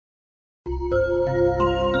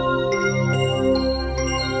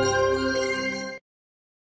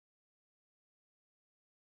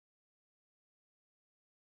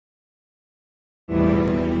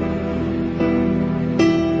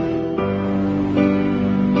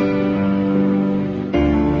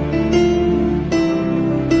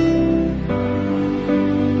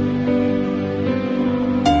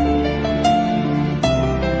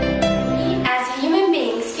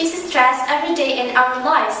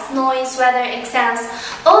noise, weather, exams,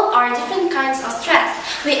 all are different kinds of stress.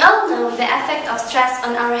 We all know the effect of stress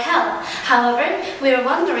on our health. However, we are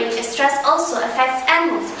wondering if stress also affects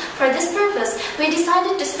animals. For this purpose, we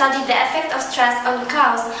decided to study the effect of stress on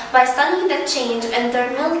cows by studying the change in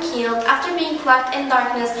their milk yield after being locked in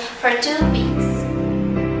darkness for 2 weeks.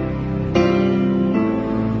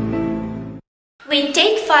 We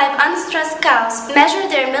take 5 unstressed cows, measure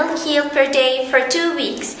their milk yield per day for 2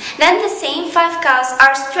 weeks. Then the same 5 cows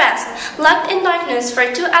are stressed, locked in darkness for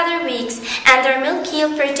 2 other weeks, and their milk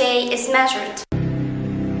yield per day is measured.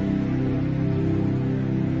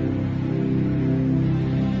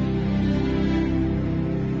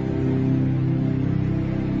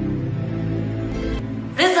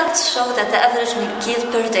 Results show that the average milk yield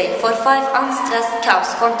per day for 5 unstressed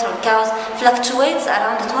cows, control cows, fluctuates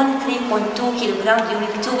around 23.2 kg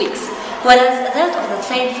during 2 weeks, whereas that of the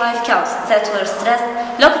same 5 cows that were stressed,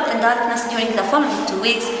 locked in darkness during the following 2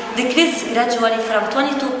 weeks, decreases gradually from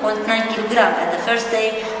 22.9 kg at the first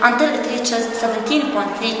day until it reaches 17.3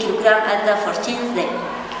 kg at the 14th day.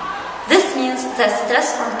 This means that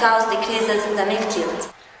stress on cows decreases the milk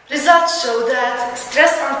yield. Results show that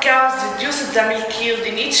stress on cows reduces the milk yield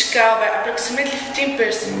in each cow by approximately 15%.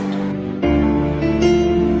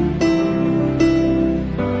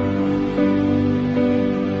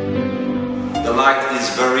 The light is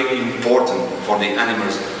very important for the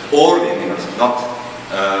animals, all the animals, not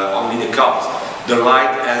only the cows. The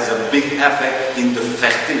light has a big effect in the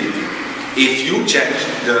fertility. If you change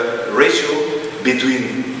the ratio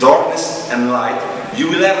between darkness and light, you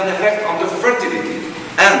will have an effect on the fertility.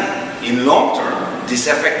 And in long term, this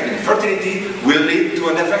effect in fertility will lead to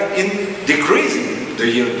an effect in decreasing the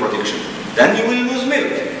yield production. Then you will lose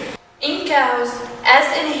milk. In cows, as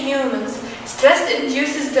in humans, stress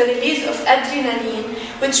induces the release of adrenaline,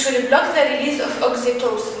 which will block the release of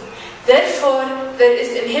oxytocin. Therefore, there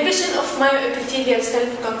is inhibition of myoepithelial cell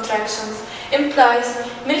contractions, implies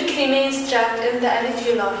milk remains trapped in the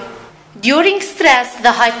alveoli. During stress, the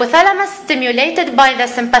hypothalamus, stimulated by the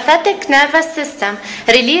sympathetic nervous system,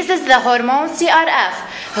 releases the hormone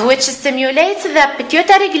CRF, which stimulates the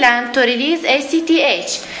pituitary gland to release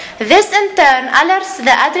ACTH. This in turn alerts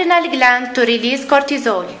the adrenal gland to release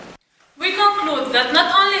cortisol. We conclude that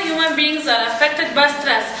not only human beings are affected by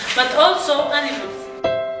stress, but also animals.